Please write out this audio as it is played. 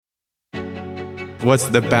What's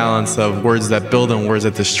the balance of words that build and words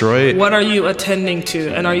that destroy? What are you attending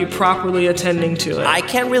to, and are you properly attending to it? I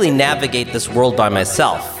can't really navigate this world by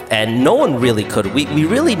myself, and no one really could. We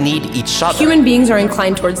really need each other. Human beings are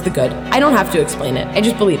inclined towards the good. I don't have to explain it. I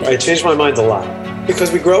just believe it. I changed my mind a lot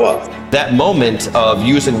because we grow up. That moment of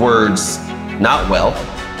using words not well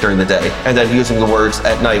during the day and then using the words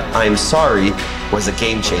at night, I'm sorry, was a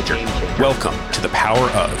game changer. Welcome to The Power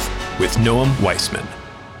Of with Noam Weissman.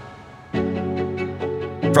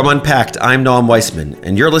 From Unpacked, I'm Noam Weissman,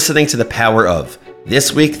 and you're listening to The Power Of.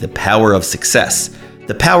 This week, The Power of Success.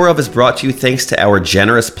 The Power Of is brought to you thanks to our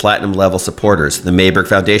generous platinum-level supporters, the Mayberg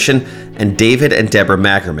Foundation and David and Deborah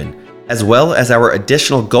Magerman, as well as our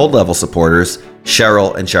additional gold-level supporters,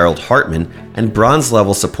 Cheryl and Gerald Hartman, and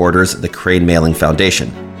bronze-level supporters, the Crane Mailing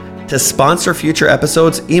Foundation. To sponsor future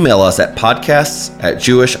episodes, email us at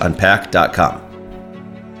podcasts@jewishunpacked.com.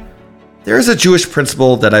 There is a Jewish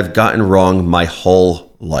principle that I've gotten wrong my whole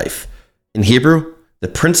life. In Hebrew, the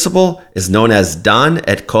principle is known as Dan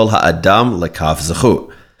et kol ha'adam lekav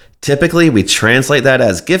zechut. Typically, we translate that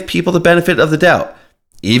as give people the benefit of the doubt.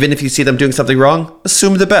 Even if you see them doing something wrong,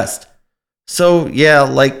 assume the best. So yeah,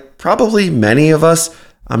 like probably many of us,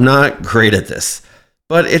 I'm not great at this.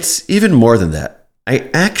 But it's even more than that. I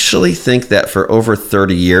actually think that for over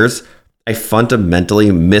 30 years, I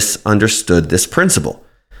fundamentally misunderstood this principle.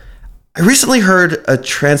 I recently heard a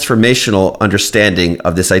transformational understanding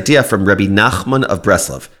of this idea from Rabbi Nachman of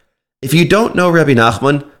Breslov. If you don't know Rabbi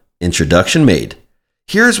Nachman, introduction made.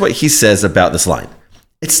 Here's what he says about this line.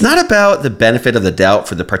 It's not about the benefit of the doubt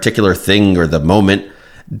for the particular thing or the moment.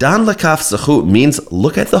 Dan lekaf zechut means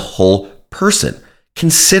look at the whole person.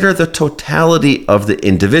 Consider the totality of the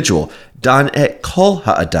individual. Dan et kol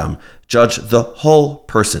ha'adam. Judge the whole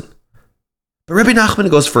person. But Rabbi Nachman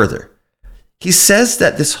goes further. He says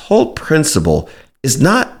that this whole principle is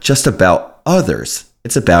not just about others,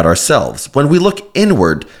 it's about ourselves. When we look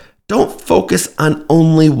inward, don't focus on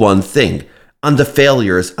only one thing, on the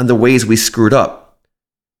failures, on the ways we screwed up.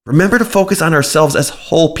 Remember to focus on ourselves as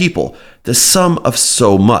whole people, the sum of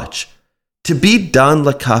so much. To be Dan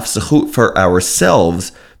lekaf zechut for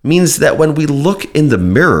ourselves means that when we look in the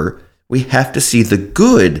mirror, we have to see the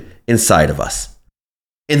good inside of us.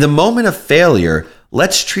 In the moment of failure,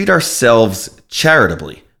 let's treat ourselves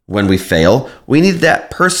charitably. When we fail, we need that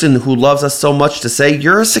person who loves us so much to say,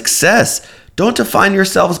 you're a success. Don't define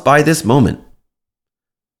yourselves by this moment.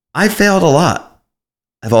 I failed a lot.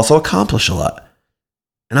 I've also accomplished a lot.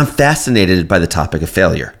 And I'm fascinated by the topic of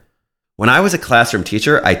failure. When I was a classroom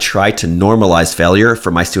teacher, I tried to normalize failure for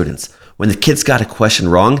my students. When the kids got a question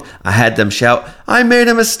wrong, I had them shout, I made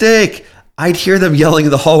a mistake. I'd hear them yelling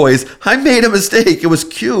in the hallways, I made a mistake. It was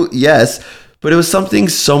cute, yes. But it was something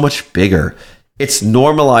so much bigger. It's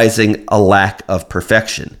normalizing a lack of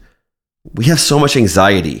perfection. We have so much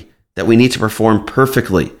anxiety that we need to perform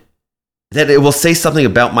perfectly, that it will say something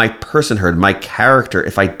about my personhood, my character,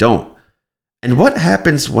 if I don't. And what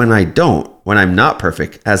happens when I don't, when I'm not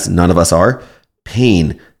perfect, as none of us are?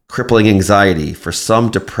 Pain, crippling anxiety, for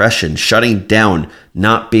some depression, shutting down,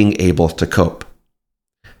 not being able to cope.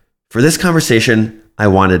 For this conversation, I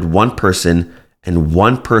wanted one person and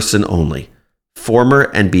one person only. Former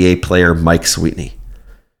NBA player Mike Sweetney.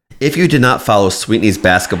 If you did not follow Sweetney's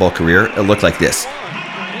basketball career, it looked like this.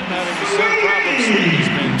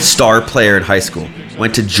 Star player in high school,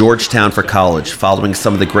 went to Georgetown for college, following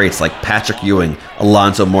some of the greats like Patrick Ewing,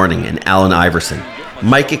 Alonzo Mourning, and Allen Iverson.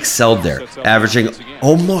 Mike excelled there, averaging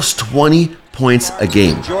almost 20 points a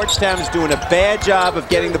game. Georgetown is doing a bad job of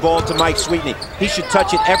getting the ball to Mike Sweetney. He should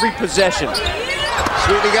touch it every possession.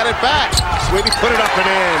 Sweetney got it back. Sweetney put it up and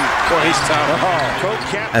in. Boy, he's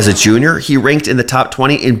tough. As a junior, he ranked in the top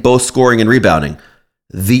 20 in both scoring and rebounding.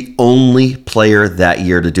 The only player that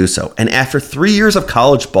year to do so. And after 3 years of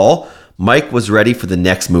college ball, Mike was ready for the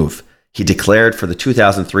next move. He declared for the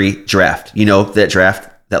 2003 draft. You know, that draft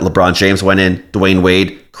that LeBron James went in, Dwayne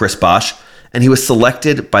Wade, Chris Bosh. And he was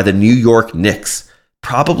selected by the New York Knicks,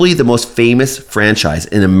 probably the most famous franchise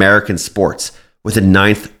in American sports, with a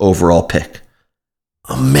 9th overall pick.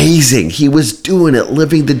 Amazing. He was doing it,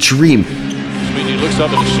 living the dream. Sweetney looks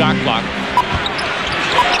up at the shot clock.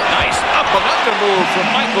 Nice up and under move from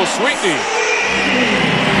Michael Sweetney.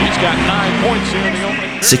 He's got 9 points here in the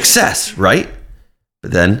opening. Success, right?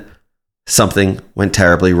 But then something went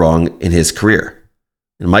terribly wrong in his career.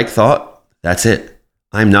 And Mike thought, that's it.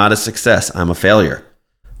 I'm not a success. I'm a failure.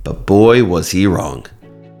 But boy, was he wrong.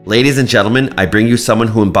 Ladies and gentlemen, I bring you someone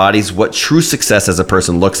who embodies what true success as a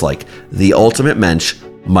person looks like. The ultimate mensch,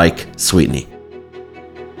 Mike Sweetney.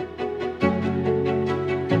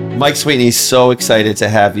 Mike Sweetney, so excited to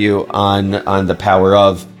have you on The Power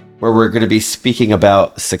Of. where we're going to be speaking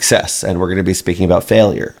about success and we're going to be speaking about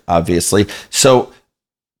failure, obviously. So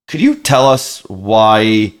could you tell us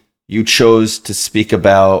why you chose to speak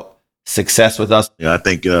about success with us? Yeah, I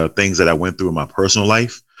think things that I went through in my personal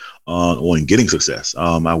life on getting success.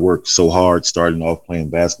 I worked so hard starting off playing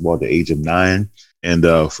basketball at the age of 9.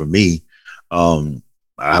 And for me,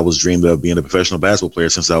 I was dreamed of being a professional basketball player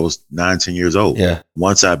since I was 9, 10 years old. Yeah.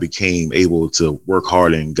 Once I became able to work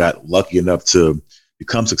hard and got lucky enough to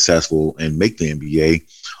become successful and make the NBA,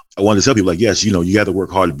 I wanted to tell people, like, yes, you got to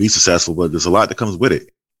work hard to be successful, but there's a lot that comes with it.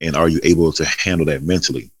 And are you able to handle that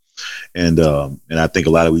mentally? And I think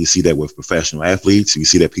a lot of we see that with professional athletes. We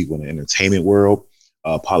see that people in the entertainment world,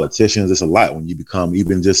 politicians. It's a lot when you become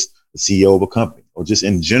even just the CEO of a company or just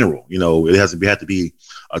in general. It has to be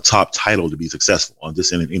a top title to be successful. Or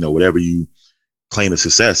just in whatever you claim as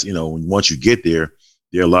success. Once you get there,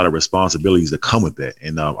 there are a lot of responsibilities that come with that.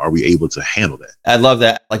 And are we able to handle that? I love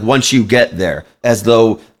that. Like once you get there, as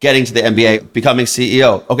though getting to the NBA, becoming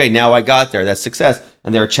CEO. Okay, now I got there. That's success.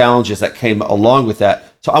 And there are challenges that came along with that.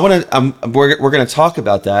 So we're going to talk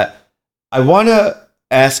about that. I want to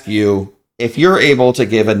ask you if you're able to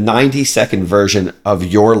give a 90-second version of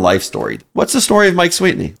your life story. What's the story of Mike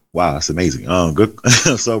Sweetney? Wow, that's amazing. Good.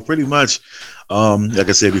 So pretty much, like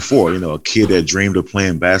I said before, a kid that dreamed of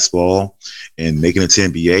playing basketball and making it to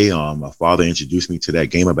NBA. My father introduced me to that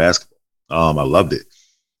game of basketball. I loved it.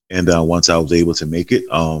 And once I was able to make it,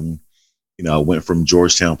 I went from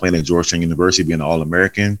Georgetown, playing at Georgetown University, being an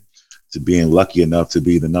All-American, to being lucky enough to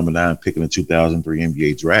be the number 9 pick in the 2003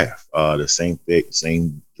 NBA draft. The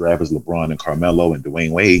same draft as LeBron and Carmelo and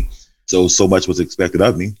Dwayne Wade. So much was expected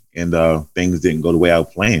of me, and things didn't go the way I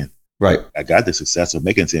was planned. Right. I got the success of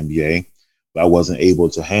making it to NBA, but I wasn't able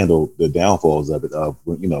to handle the downfalls of it, of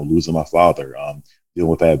losing my father,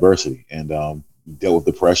 dealing with adversity, and dealt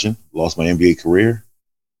with depression, lost my NBA career,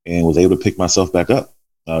 and was able to pick myself back up.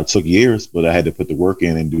 It took years, but I had to put the work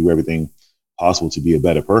in and do everything possible to be a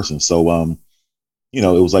better person. So, it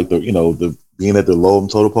was like the being at the low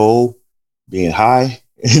total pole, being high,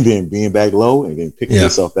 and then being back low, and then picking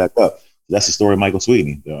yourself back up. That's the story of Michael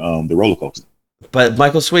Sweetney, the roller coaster. But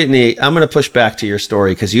Michael Sweetney, I'm going to push back to your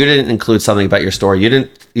story because you didn't include something about your story. You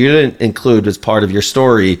didn't include as part of your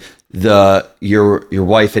story your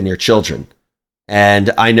wife and your children.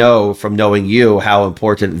 And I know from knowing you how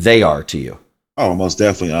important they are to you. Oh, most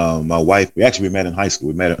definitely. My wife, we met in high school.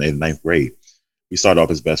 We met in 9th grade. We started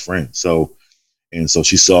off as best friends. So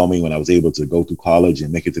she saw me when I was able to go through college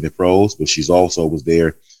and make it to the pros, but she's also was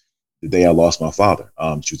there the day I lost my father.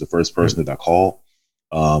 She was the first person that I called.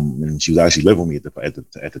 And she was actually living with me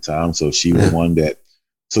at the time. So she was one that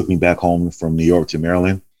took me back home from New York to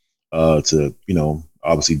Maryland to,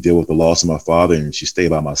 obviously deal with the loss of my father. And she stayed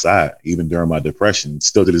by my side, even during my depression.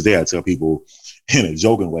 Still to this day, I tell people in a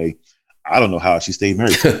joking way, I don't know how she stayed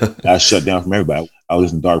married. I shut down from everybody. I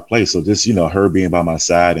was in a dark place. So just, her being by my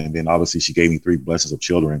side. And then obviously she gave me 3 blessings of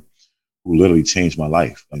children who literally changed my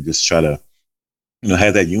life. And just try to,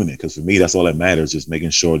 have that unit. Because for me, that's all that matters, just making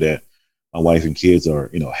sure that my wife and kids are,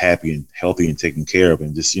 happy and healthy and taken care of,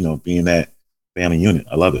 and just, being that family unit.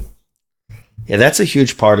 I love it. Yeah, that's a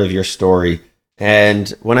huge part of your story. And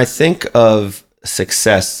when I think of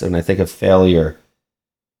success and I think of failure,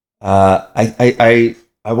 I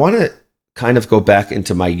want to kind of go back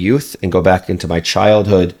into my youth and go back into my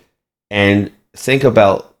childhood and think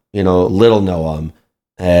about, little Noam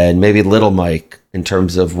and maybe little Mike in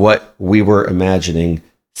terms of what we were imagining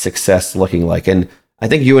success looking like. And I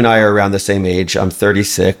think you and I are around the same age. I'm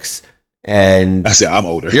 36, and I said I'm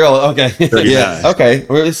older. You're old, okay. Yeah, okay.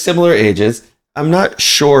 We're similar ages. I'm not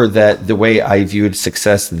sure that the way I viewed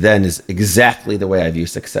success then is exactly the way I view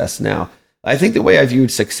success now. I think the way I viewed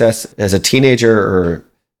success as a teenager or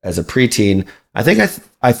as a preteen, I think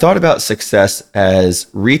I thought about success as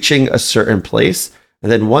reaching a certain place,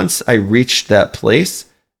 and then once I reached that place,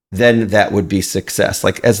 then that would be success.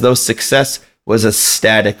 Like as though success was a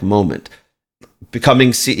static moment.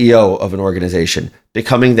 Becoming CEO of an organization,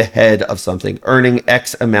 becoming the head of something, earning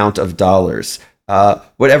X amount of dollars,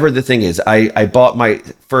 whatever the thing is. I bought my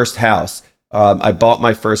first house. I bought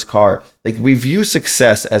my first car. Like we view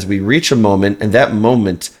success as we reach a moment, and that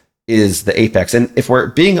moment is the apex. And if we're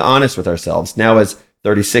being honest with ourselves now as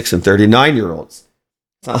 36 and 39-year-olds,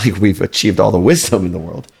 it's not like we've achieved all the wisdom in the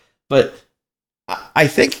world. But I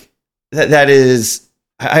think that is...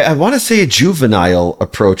 I want to say a juvenile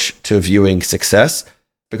approach to viewing success,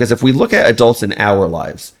 because if we look at adults in our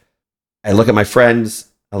lives, I look at my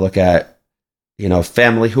friends, I look at,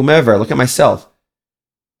 family, whomever, I look at myself.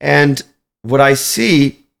 And what I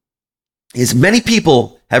see is many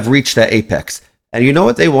people have reached that apex. And you know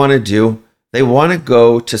what they want to do? They want to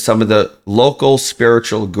go to some of the local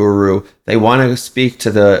spiritual guru. They want to speak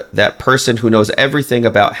to that person who knows everything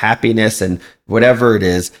about happiness and whatever it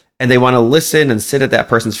is. And they want to listen and sit at that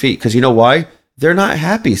person's feet. Because you know why? They're not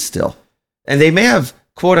happy still. And they may have,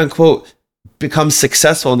 quote unquote, become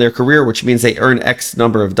successful in their career, which means they earn X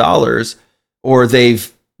number of dollars, or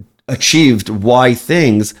they've achieved Y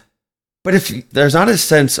things. But if there's not a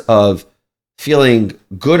sense of feeling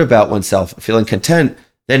good about oneself, feeling content,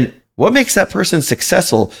 then what makes that person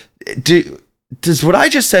successful? Does what I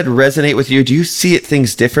just said resonate with you? Do you see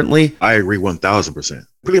things differently? I agree 1,000%.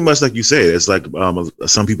 Pretty much like you said, it's like a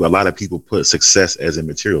lot of people put success as in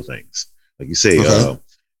material things. Like you say, if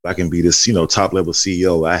I can be this, top level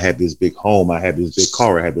CEO, I have this big home, I have this big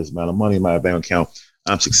car, I have this amount of money in my bank account,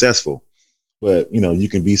 I'm successful. But, you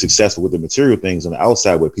can be successful with the material things on the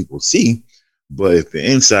outside what people see. But if the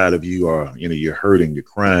inside of you are, you're hurting, you're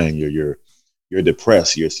crying, you're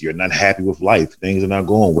depressed, you're not happy with life, things are not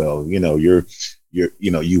going well,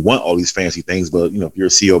 you want all these fancy things, but, if you're a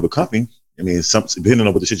CEO of a company, depending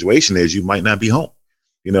on what the situation is, you might not be home.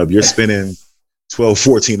 If you're spending 12,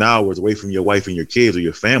 14 hours away from your wife and your kids or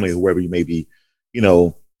your family, or whoever you may be,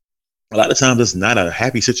 a lot of times it's not a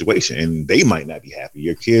happy situation and they might not be happy.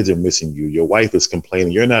 Your kids are missing you. Your wife is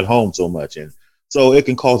complaining. You're not home so much. And so it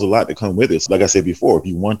can cause a lot to come with it. So like I said before, if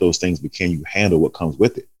you want those things, but can you handle what comes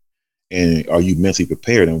with it? And are you mentally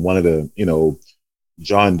prepared? And one of the,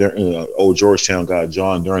 old Georgetown guy,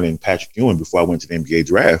 John Durn and Patrick Ewing, before I went to the NBA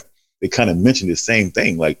draft, they kind of mentioned the same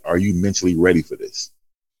thing. Like, are you mentally ready for this?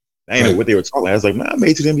 I didn't know what they were talking. I was like, man, I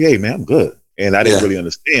made it to the NBA, man, I'm good. And I didn't really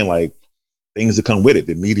understand, like, things that come with it,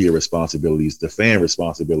 the media responsibilities, the fan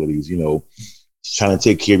responsibilities, trying to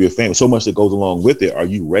take care of your family, so much that goes along with it. Are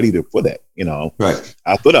you ready for that? Right.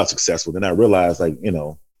 I thought I was successful. Then I realized, like,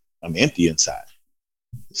 I'm empty inside.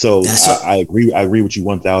 So I agree. I agree with you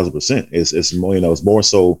 1,000%. It's more, it's more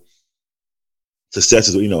so success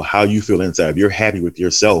is, how you feel inside. If you're happy with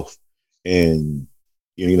yourself and,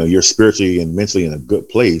 you're spiritually and mentally in a good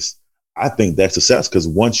place, I think that's success. Because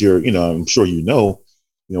once you're, I'm sure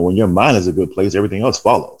when your mind is a good place, everything else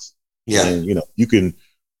follows. Yeah. And, you can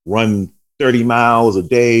run 30 miles a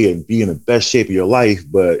day and be in the best shape of your life,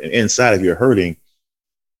 but inside if you're hurting,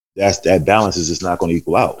 that balance is just not going to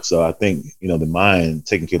equal out. So I think, the mind,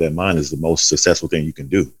 taking care of that mind is the most successful thing you can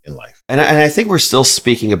do in life. And I think we're still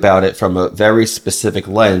speaking about it from a very specific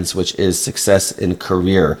lens, which is success in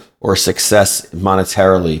career or success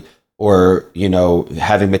monetarily or,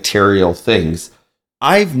 having material things.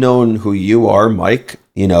 I've known who you are, Mike,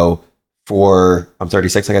 I'm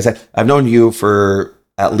 36, like I said. I've known you for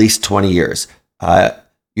at least 20 years.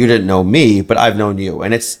 You didn't know me, but I've known you.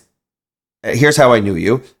 And here's how I knew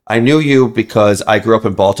you. I knew you because I grew up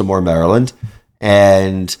in Baltimore, Maryland,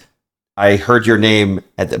 and I heard your name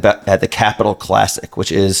at the Capitol Classic,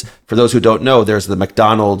 which is, for those who don't know, there's the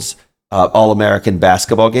McDonald's All-American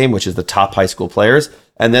basketball game, which is the top high school players.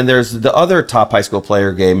 And then there's the other top high school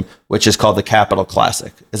player game, which is called the Capitol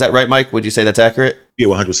Classic. Is that right, Mike? Would you say that's accurate? Yeah,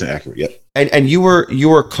 100% accurate. Yep. And you were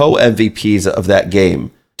co-MVPs of that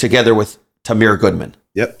game together with Tamir Goodman.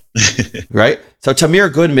 Yep. Right? So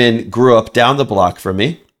Tamir Goodman grew up down the block from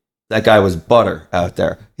me. That guy was butter out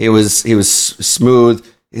there. He was smooth,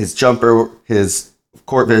 his jumper, his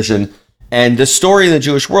court vision. And the story in the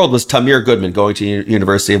Jewish world was Tamir Goodman going to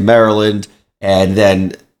University of Maryland and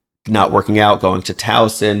then not working out, going to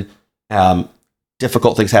Towson.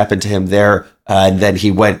 Difficult things happened to him there. And then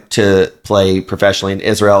he went to play professionally in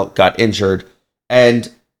Israel, got injured. And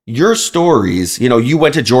your stories, you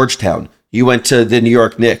went to Georgetown, you went to the New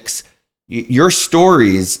York Knicks. Your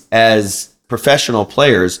stories as professional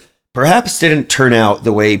players perhaps didn't turn out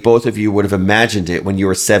the way both of you would have imagined it when you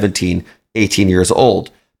were 17, 18 years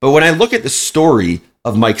old. But when I look at the story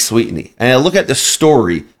of Mike Sweetney and I look at the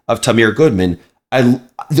story of Tamir Goodman,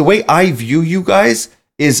 the way I view you guys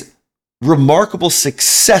is remarkable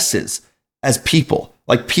successes as people,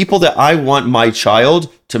 like people that I want my child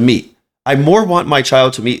to meet. I more want my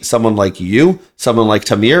child to meet someone like you, someone like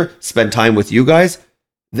Tamir, spend time with you guys,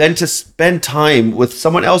 than to spend time with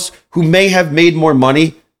someone else who may have made more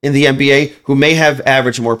money in the NBA, who may have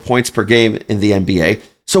averaged more points per game in the NBA.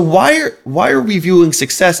 So why are we viewing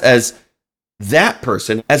success as that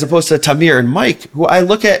person as opposed to Tamir and Mike, who I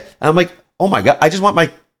look at and I'm like, oh my God, I just want my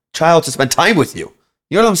child to spend time with you.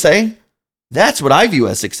 You know what I'm saying? That's what I view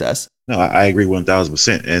as success. No, I agree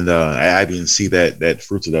 1,000%. And I even see that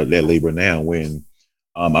fruits of that labor now when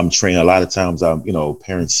I'm training. A lot of times,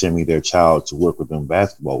 parents send me their child to work with them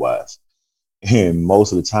basketball wise. And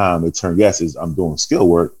most of the time it turns, I'm doing skill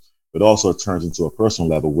work, but also it turns into a personal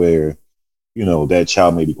level where that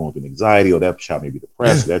child may be going through anxiety, or that child may be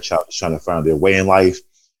depressed, or that child is trying to find their way in life.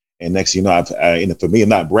 And next, for me, I'm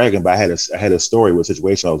not bragging, but I had a story with a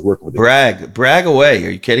situation I was working with. Brag away. Are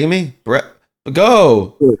you kidding me?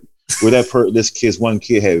 Go. Where one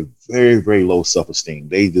kid had very, very low self-esteem.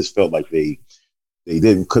 They just felt like they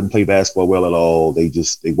couldn't play basketball well at all. They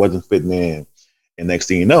wasn't fitting in. And next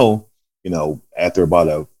thing you know, after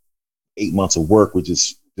about 8 months of work with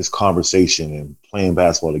just this conversation and playing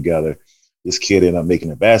basketball together, this kid ended up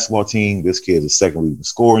making a basketball team. This kid is the second leading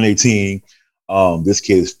scorer in their team. This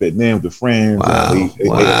kid is fitting in with the friends. Wow. They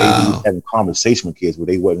having conversation with kids where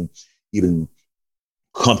they wasn't even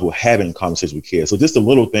comfortable having a conversation with kids. So just the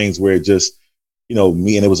little things where it just,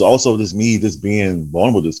 me, and it was also just me just being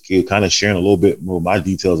vulnerable to this kid, kind of sharing a little bit more of my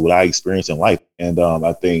details, what I experienced in life. And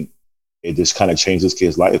I think it just kind of changed this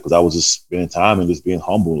kid's life because I was just spending time and just being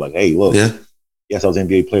humble. Like, hey, look, yes, I was an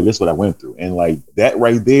NBA player. This is what I went through. And like that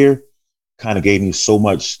right there kind of gave me so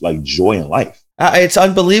much like joy in life. It's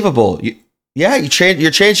unbelievable. You're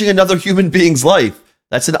changing another human being's life.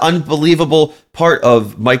 That's an unbelievable part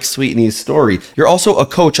of Mike Sweetney's story. You're also a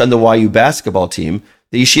coach on the YU basketball team,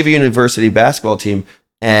 the Yeshiva University basketball team,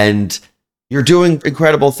 and you're doing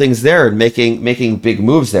incredible things there and making big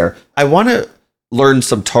moves there. I want to learn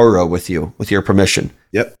some Torah with you, with your permission.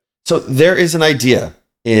 Yep. So there is an idea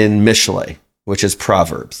in Mishlei, which is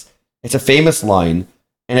Proverbs. It's a famous line,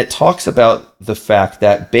 and it talks about the fact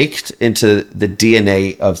that baked into the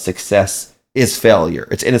DNA of success is failure.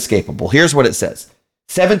 It's inescapable. Here's what it says.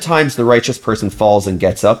 7 times the righteous person falls and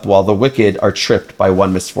gets up, while the wicked are tripped by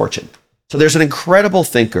one misfortune. So there's an incredible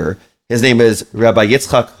thinker. His name is Rabbi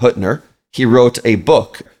Yitzchak Hutner. He wrote a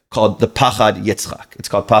book called The Pachad Yitzchak. It's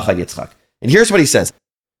called Pachad Yitzchak. And here's what he says.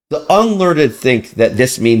 The unlearned think that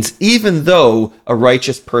this means even though a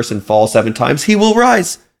righteous person falls 7 times, he will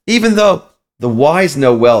rise. Even though the wise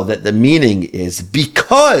know well that the meaning is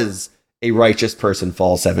because a righteous person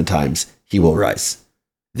falls 7 times, he will rise.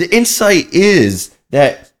 The insight is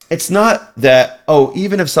that it's not that,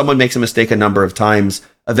 even if someone makes a mistake a number of times,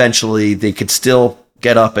 eventually they could still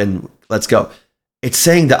get up and let's go. It's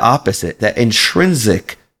saying the opposite, that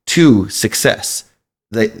intrinsic to success,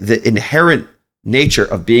 the inherent nature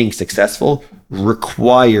of being successful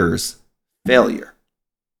requires failure.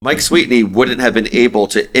 Mike Sweetney wouldn't have been able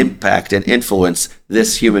to impact and influence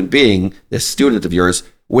this human being, this student of yours,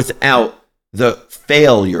 without the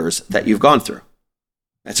failures that you've gone through.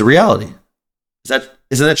 That's a reality.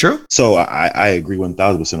 Isn't that true? So I agree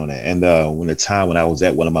 1,000% on that. And when the time when I was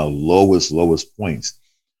at one of my lowest points,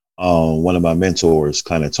 one of my mentors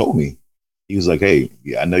kind of told me, he was like, hey,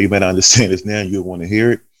 I know you may not understand this now, you don't want to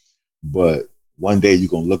hear it, but one day you're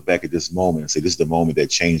going to look back at this moment and say, this is the moment that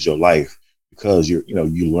changed your life because you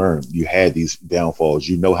learned, you had these downfalls,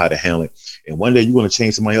 you know how to handle it. And one day you're going to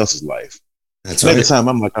change somebody else's life. That's right. At the time,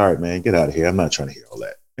 I'm like, all right, man, get out of here. I'm not trying to hear all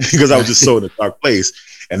that because I was just so in a dark place.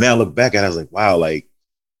 And now I look back at it, I was like, wow, like,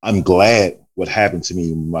 I'm glad what happened to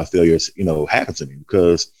me, my failures, happened to me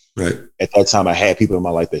because at that time I had people in my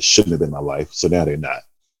life that shouldn't have been in my life. So now they're not.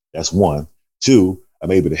 That's one. 2,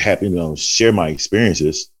 I'm able to share my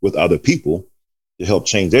experiences with other people to help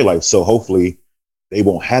change their life. So hopefully they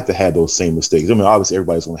won't have to have those same mistakes. I mean, obviously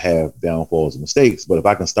everybody's going to have downfalls and mistakes, but if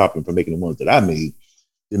I can stop them from making the ones that I made,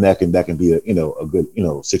 then that can be a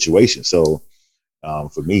good, situation. So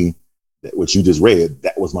for me, what you just read,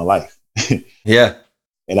 that was my life. Yeah.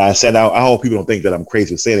 And I said, I hope people don't think that I'm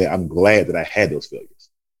crazy for saying that. I'm glad that I had those failures.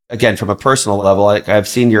 Again, from a personal level, I've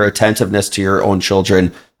seen your attentiveness to your own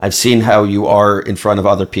children. I've seen how you are in front of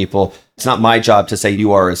other people. It's not my job to say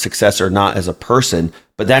you are a success or not as a person,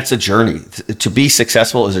 but that's a journey. To be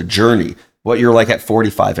successful is a journey. What you're like at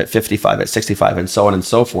 45, at 55, at 65, and so on and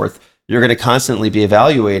so forth. You're going to constantly be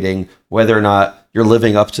evaluating whether or not you're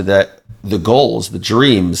living up to the goals, the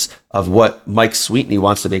dreams of what Mike Sweetney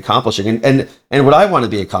wants to be accomplishing and what I want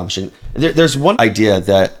to be accomplishing. There's one idea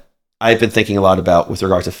that I've been thinking a lot about with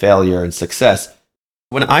regard to failure and success.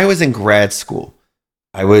 When I was in grad school,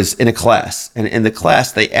 I was in a class, and in the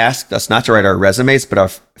class, they asked us not to write our resumes, but our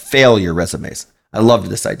failure resumes. I loved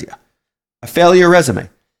this idea. A failure resume.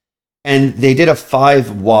 And they did a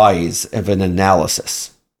 5 whys of an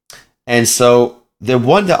analysis. And so the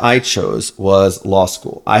one that I chose was law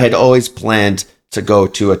school. I had always planned to go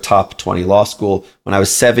to a top 20 law school. When I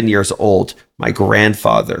was 7 years old, my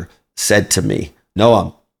grandfather said to me,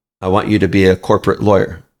 Noam, I want you to be a corporate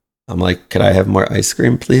lawyer. I'm like, could I have more ice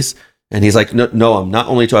cream, please? And he's like, no, not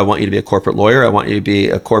only do I want you to be a corporate lawyer, I want you to be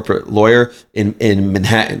a corporate lawyer in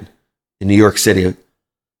Manhattan, in New York City.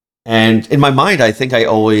 And in my mind, I think I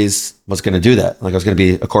always was going to do that. Like I was going to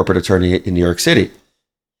be a corporate attorney in New York City.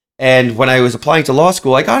 And when I was applying to law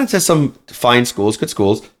school, I got into some fine schools, good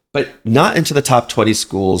schools, but not into the top 20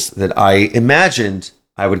 schools that I imagined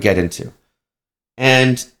I would get into.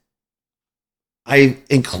 And I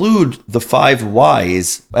include the 5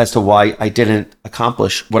 whys as to why I didn't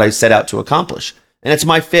accomplish what I set out to accomplish. And it's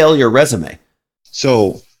my failure resume.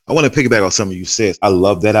 So I want to piggyback on something you said. I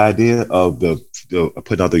love that idea of the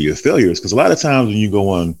putting out there your failures, because a lot of times when you go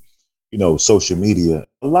on, social media,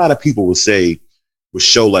 a lot of people will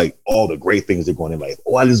show like all the great things they're going in life.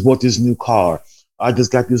 Oh, I just bought this new car. I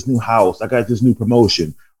just got this new house. I got this new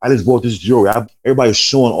promotion. I just bought this jewelry. Everybody's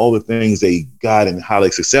showing all the things they got and how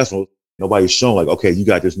they're successful. Nobody's showing like, okay, you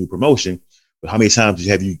got this new promotion, but how many times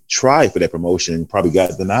have you tried for that promotion and probably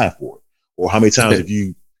got denied for it? Or how many times have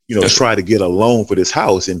you, tried to get a loan for this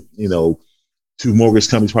house and, 2 mortgage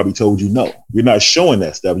companies probably told you no. You're not showing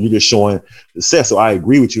that stuff. You're just showing the success. So I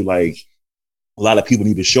agree with you. Like, a lot of people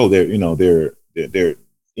need to show their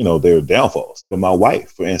downfalls. But my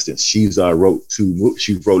wife, for instance, she wrote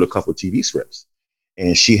a couple of TV scripts,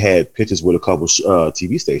 and she had pitches with a couple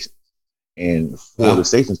TV stations, and 4 of the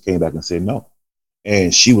stations came back and said no,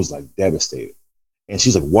 and she was like devastated, and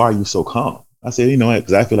she's like, "Why are you so calm?" I said,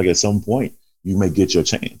 because I feel like at some point you may get your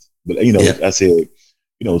chance, but I said,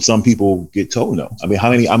 some people get told no. I mean,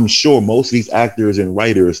 I'm sure most of these actors and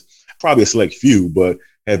writers, probably a select few, but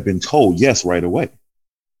have been told yes right away.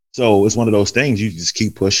 So it's one of those things. You just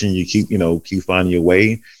keep pushing. You keep finding your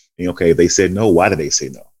way. And, okay, if they said no, why did they say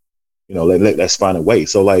no? Let's find a way.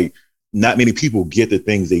 So like, not many people get the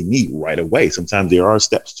things they need right away. Sometimes there are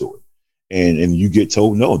steps to it, and you get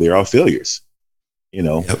told no. There are failures,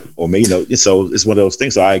 or maybe So it's one of those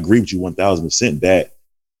things. So I agree with you 1,000% that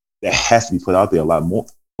has to be put out there a lot more.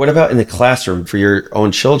 What about in the classroom for your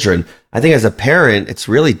own children? I think as a parent, it's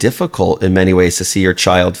really difficult in many ways to see your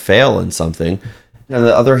child fail in something. And on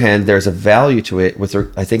the other hand, there's a value to it.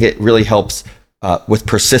 I think it really helps with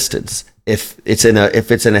persistence if it's in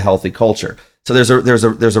a healthy culture. So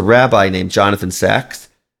there's a rabbi named Jonathan Sachs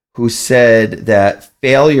who said that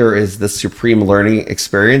failure is the supreme learning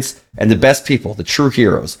experience, and the best people, the true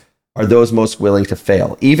heroes, are those most willing to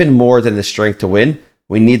fail. Even more than the strength to win,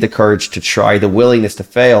 we need the courage to try, the willingness to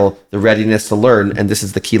fail, the readiness to learn, and this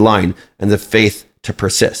is the key line, and the faith to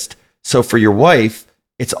persist. So for your wife,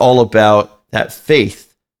 it's all about that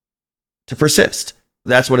faith to persist.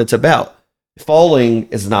 That's what it's about. Falling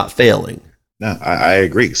is not failing. No, I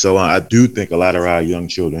agree. So I do think a lot of our young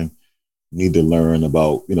children need to learn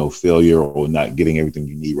about, failure or not getting everything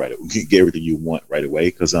you need right away, get everything you want right away.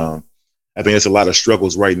 Because I think there's a lot of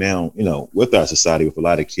struggles right now, with our society, with a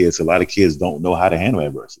lot of kids. A lot of kids don't know how to handle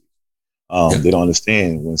adversity. They don't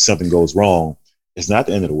understand when something goes wrong, it's not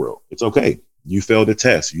the end of the world. It's okay. You failed the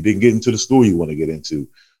test. You didn't get into the school you want to get into,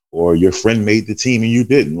 or your friend made the team and you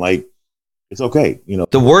didn't. Like, it's okay.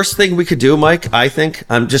 The worst thing we could do, Mike, I think,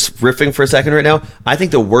 I'm just riffing for a second right now. I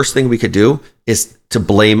think the worst thing we could do is to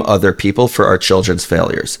blame other people for our children's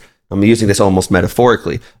failures. I'm using this almost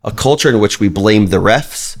metaphorically. A culture in which we blame the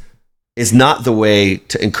refs is not the way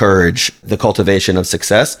to encourage the cultivation of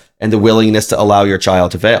success and the willingness to allow your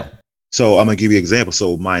child to fail. So I'm going to give you an example.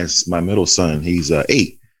 So my middle son, he's 8.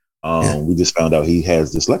 We just found out he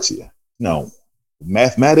has dyslexia. Now,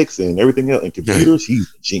 mathematics and everything else and computers,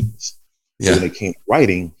 he's a genius. So when it came to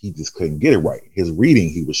writing, he just couldn't get it right. His reading,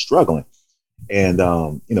 he was struggling. And,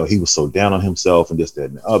 he was so down on himself and this, that,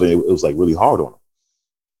 and the other. It was like really hard on him.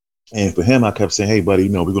 And for him, I kept saying, hey, buddy,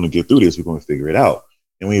 we're going to get through this. We're going to figure it out.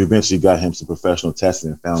 And we eventually got him some professional testing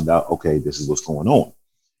and found out, okay, this is what's going on.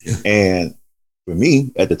 Yeah. And for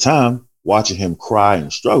me, at the time, watching him cry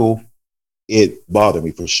and struggle, it bothered me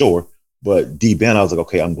for sure. But deep down, I was like,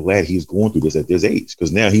 okay, I'm glad he's going through this at this age,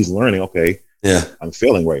 because now he's learning, okay, I'm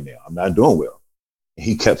failing right now. I'm not doing well. And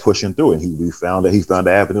he kept pushing through it. He found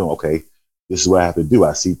the avenue. Okay, this is what I have to do.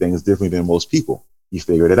 I see things differently than most people. He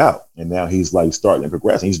figured it out. And now he's like starting to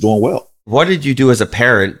progress. And he's doing well. What did you do as a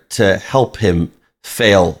parent to help him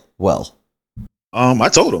fail well? I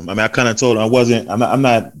told him. I kind of told him I'm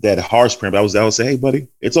not that harsh parent, but I would say, hey, buddy,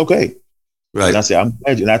 it's okay. Right. And I said, I'm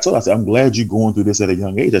glad I'm glad you're going through this at a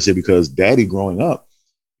young age. I said, because daddy growing up,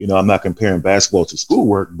 I'm not comparing basketball to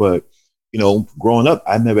schoolwork, but growing up,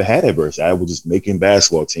 I never had adversity. I was just making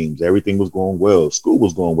basketball teams. Everything was going well. School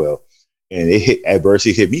was going well. And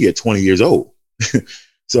adversity hit me at 20 years old.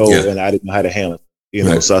 And I didn't know how to handle it.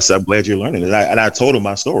 Right. So I said, I'm glad you're learning. And I told him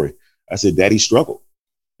my story. I said, Daddy struggled.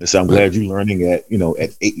 And so I'm glad you're learning at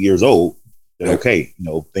 8 years old that, okay,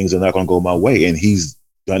 things are not going to go my way. And he's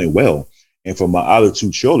done it well. And for my other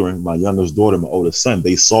 2 children, my youngest daughter, my oldest son,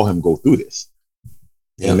 they saw him go through this.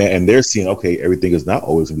 Yeah. And they're seeing, okay, everything is not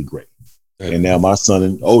always going to be great. And now my son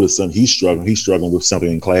and oldest son, he's struggling with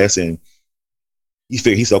something in class, and he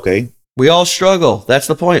figured he's okay. We all struggle. That's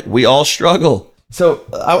the point. We all struggle. So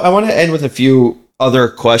I want to end with a few other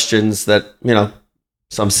questions that,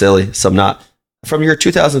 some silly, some not. From your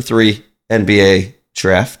 2003 NBA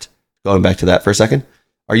draft, going back to that for a second,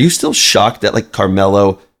 are you still shocked that like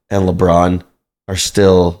Carmelo and LeBron are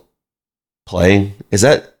still playing? Is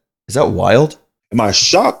that wild? Am I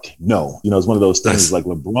shocked? No. It's one of those things like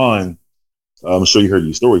LeBron. I'm sure you heard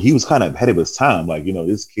your story. He was kind of ahead of his time. Like,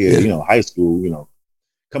 this kid, high school,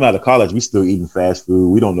 coming out of college, we still eating fast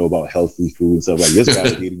food. We don't know about healthy food and stuff. Like this guy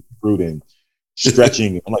was eating fruit and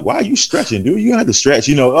stretching. I'm like, why are you stretching, dude? You have to stretch.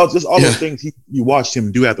 Just all those things you watched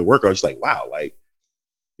him do after workout. It's like, wow, like,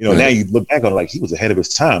 now you look back on it, like he was ahead of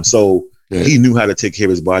his time. So he knew how to take care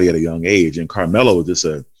of his body at a young age. And Carmelo was just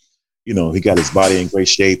he got his body in great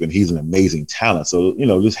shape and he's an amazing talent. So,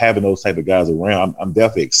 just having those type of guys around, I'm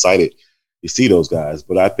definitely excited to see those guys.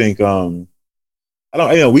 But I think,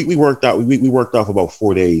 we worked out. We worked off about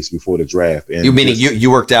 4 days before the draft. And you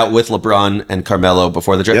worked out with LeBron and Carmelo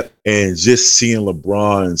before the draft? Yep. And just seeing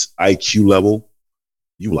LeBron's IQ level,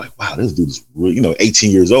 you were like, wow, this dude's really,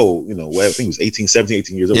 18 years old. I think he was 18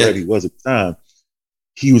 years old, whatever he was at the time.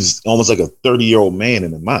 He was almost like a 30-year-old man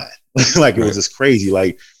in the mind. Like it was just crazy.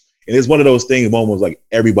 Like, and it's one of those things. Almost like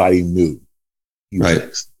everybody knew he was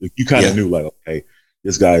next. Like, you kind of knew, like, okay,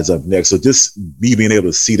 this guy is up next. So just me being able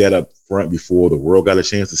to see that up front before the world got a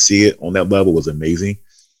chance to see it on that level was amazing.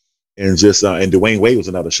 And just and Dwayne Wade was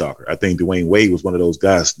another shocker. I think Dwayne Wade was one of those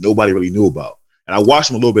guys nobody really knew about. And I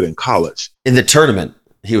watched him a little bit in college. In the tournament,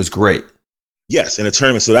 he was great. Yes, in the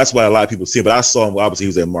tournament. So that's why a lot of people see him. But I saw him, obviously he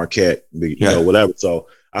was at Marquette, whatever. So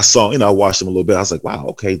I saw, I watched him a little bit. I was like, wow,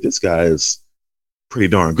 okay, this guy is pretty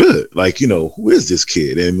darn good. Like, who is this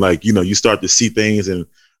kid? And like, you start to see things and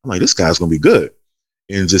I'm like, this guy's going to be good.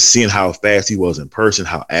 And just seeing how fast he was in person,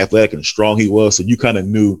 how athletic and strong he was. So you kind of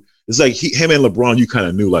knew, it's like him and LeBron, you kind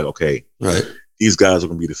of knew like, okay, these guys are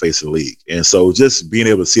going to be the face of the league. And so just being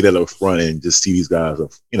able to see that up front and just see these guys,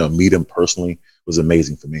 meet them personally was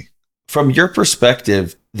amazing for me. From your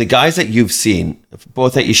perspective, the guys that you've seen,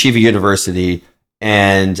 both at Yeshiva University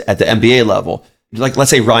and at the NBA level, like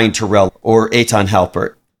let's say Ryan Terrell or Eitan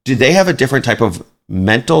Halpert, do they have a different type of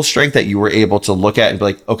mental strength that you were able to look at and be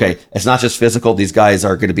like, okay, it's not just physical. These guys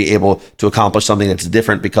are going to be able to accomplish something that's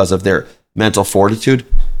different because of their mental fortitude?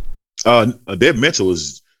 Their mental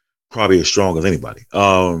is probably as strong as anybody.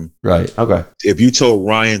 Right. Okay. If you told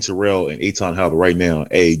Ryan Terrell and Eitan Halpert right now,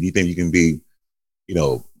 hey, do you think you can be,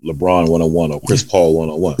 LeBron 1-on-1 or Chris Paul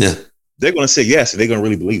 1-on-1? Yeah. They're going to say yes, and they're going to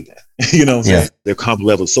really believe that. You know what I'm saying? Their confidence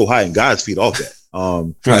level is so high, and guys feed off that.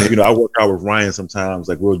 I work out with Ryan sometimes,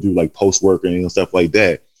 like we'll do like post work and stuff like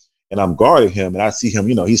that. And I'm guarding him and I see him,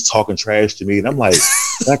 he's talking trash to me. And I'm like,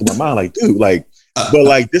 back in my mind, like, dude, like, but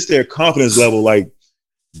like this, their confidence level, like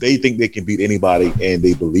they think they can beat anybody and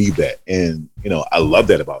they believe that. And, I love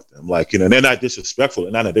that about them. Like, and they're not disrespectful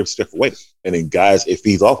and not in a disrespectful way. And then guys, it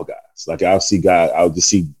feeds off of guys. Like I'll just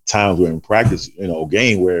see times where in practice, a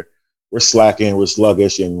game where we're slacking, we're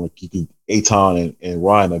sluggish, and like you can Eitan and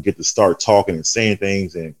Ryan will get to start talking and saying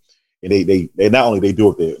things, and they not only they do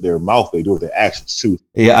it with their mouth, they do it with their actions too.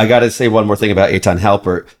 Yeah, I got to say one more thing about Eitan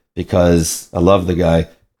Halpert because I love the guy,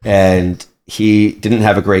 and he didn't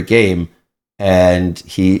have a great game, and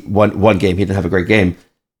he one game he didn't have a great game,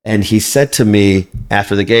 and he said to me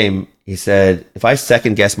after the game, he said, "If I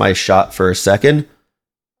second guess my shot for a second,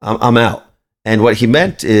 I'm out." And what he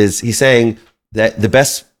meant is he's saying that the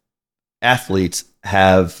best athletes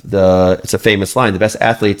it's a famous line, the best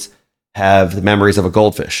athletes have the memories of a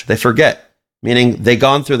goldfish. They forget, meaning they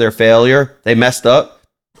gone through their failure, they messed up.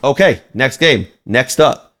 Okay, next game, next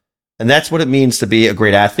up. And that's what it means to be a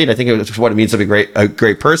great athlete. I think it's what it means to be a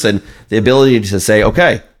great person. The ability to say,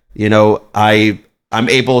 okay, I'm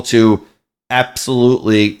able to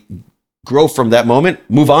absolutely grow from that moment,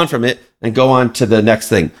 move on from it, and go on to the next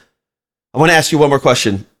thing. I want to ask you one more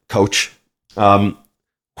question, Coach.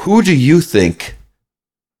 Who do you think,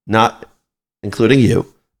 not including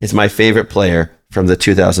you, is my favorite player from the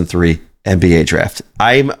 2003 NBA draft?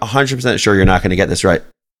 I'm 100% sure you're not going to get this right.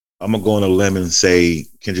 I'm going to go on a limb and say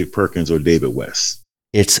Kendrick Perkins or David West.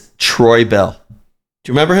 It's Troy Bell.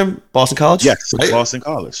 Do you remember him? Boston College? Yes, right? Boston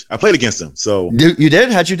College. I played against him. So you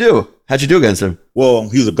did? How'd you do? How'd you do against him? Well,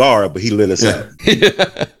 he was a guard, but he lit us up.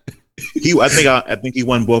 I think he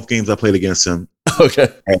won both games I played against him. Okay.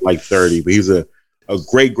 At like 30, but he was a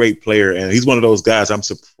great player, and he's one of those guys. I'm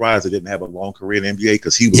surprised he didn't have a long career in the NBA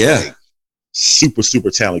because he was like super,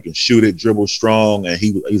 super talented. He can shoot it, dribble strong, and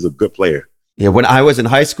he's a good player. Yeah, when I was in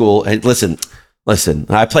high school, and listen, Listen,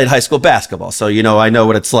 I played high school basketball, so I know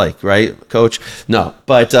what it's like, right, Coach? No,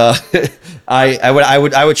 but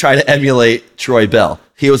I would try to emulate Troy Bell.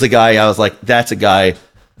 He was a guy I was like, that's a guy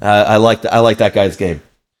I like that guy's game.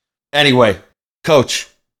 Anyway, Coach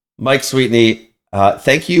Mike Sweetney,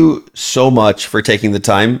 thank you so much for taking the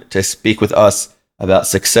time to speak with us about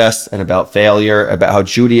success and about failure, about how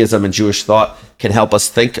Judaism and Jewish thought can help us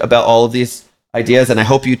think about all of these ideas. And I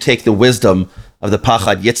hope you take the wisdom of the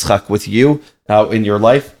Pachad Yitzchak with you in your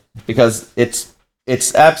life, because it's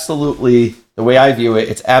absolutely, the way I view it,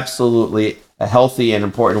 it's absolutely a healthy and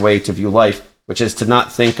important way to view life, which is to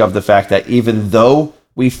not think of the fact that even though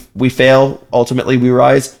we fail, ultimately we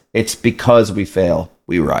rise. It's because we fail,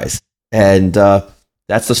 we rise. And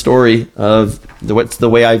that's the story of the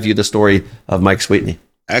way I view the story of Mike Sweetney.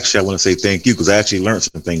 Actually, I want to say thank you because I actually learned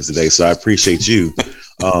some things today. So I appreciate you.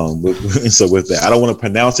 So with that, I don't want to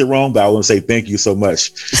pronounce it wrong, but I want to say thank you so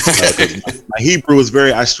much. My Hebrew is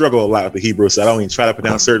I struggle a lot with the Hebrew, so I don't even try to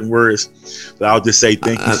pronounce certain words. But I'll just say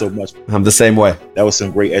thank you so much. I'm the same way. That was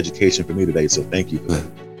some great education for me today. So thank you for that.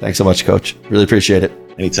 Thanks so much, Coach. Really appreciate it.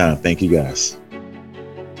 Anytime. Thank you, guys.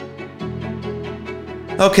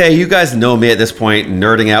 Okay, you guys know me at this point,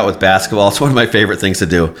 nerding out with basketball. It's one of my favorite things to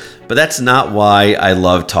do. But that's not why I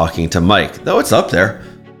love talking to Mike, though it's up there.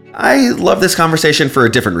 I love this conversation for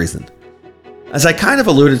a different reason. As I kind of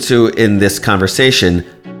alluded to in this conversation,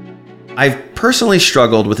 I've personally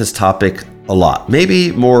struggled with this topic a lot,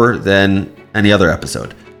 maybe more than any other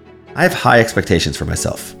episode. I have high expectations for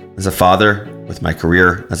myself. As a father, with my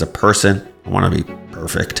career, as a person, I want to be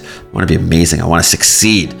perfect. I want to be amazing. I want to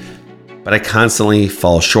succeed. But I constantly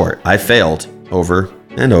fall short. I failed over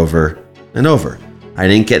and over and over. I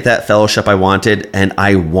didn't get that fellowship I wanted, and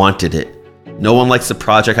I wanted it. No one likes the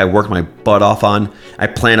project I worked my butt off on. I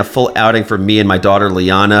plan a full outing for me and my daughter,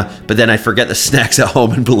 Liana, but then I forget the snacks at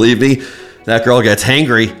home, and believe me, that girl gets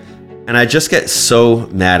hangry. And I just get so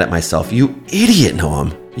mad at myself. You idiot,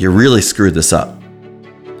 Noam. You really screwed this up.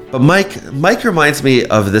 But Mike reminds me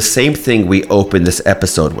of the same thing we opened this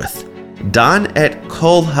episode with. Dan et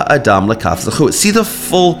kol ha'adam lekaf zechut. See the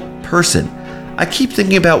full person. I keep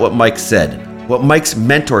thinking about what Mike said, what Mike's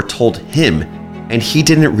mentor told him, and he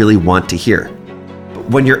didn't really want to hear. But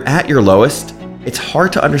when you're at your lowest, it's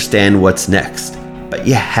hard to understand what's next, but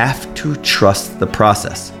you have to trust the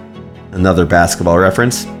process. Another basketball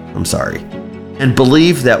reference? I'm sorry. And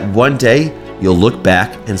believe that one day you'll look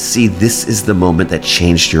back and see this is the moment that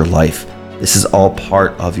changed your life. This is all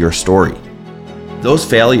part of your story. Those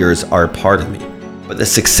failures are a part of me, but the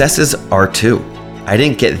successes are too. I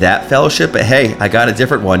didn't get that fellowship, but hey, I got a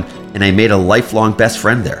different one, and I made a lifelong best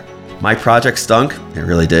friend there. My project stunk, it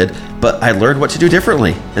really did, but I learned what to do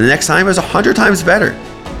differently, and the next time it was 100 times better.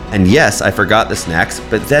 And yes, I forgot the snacks,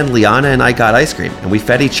 but then Liana and I got ice cream, and we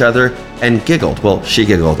fed each other and giggled. Well, she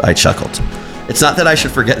giggled, I chuckled. It's not that I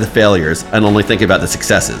should forget the failures and only think about the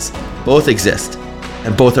successes. Both exist,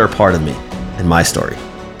 and both are a part of me and my story.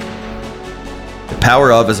 The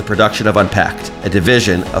Power Of is a production of Unpacked, a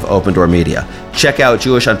division of Open Door Media. Check out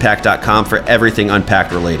JewishUnpacked.com for everything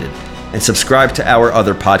Unpacked related, and subscribe to our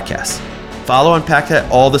other podcasts. Follow Unpacked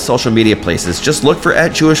at all the social media places. Just look for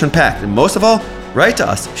 @JewishUnpacked, and most of all, write to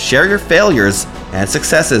us. Share your failures and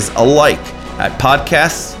successes alike at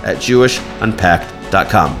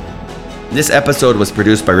podcasts@JewishUnpacked.com. This episode was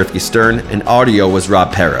produced by Rifki Stern, and audio was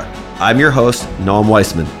Rob Pera. I'm your host, Noam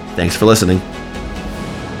Weissman. Thanks for listening.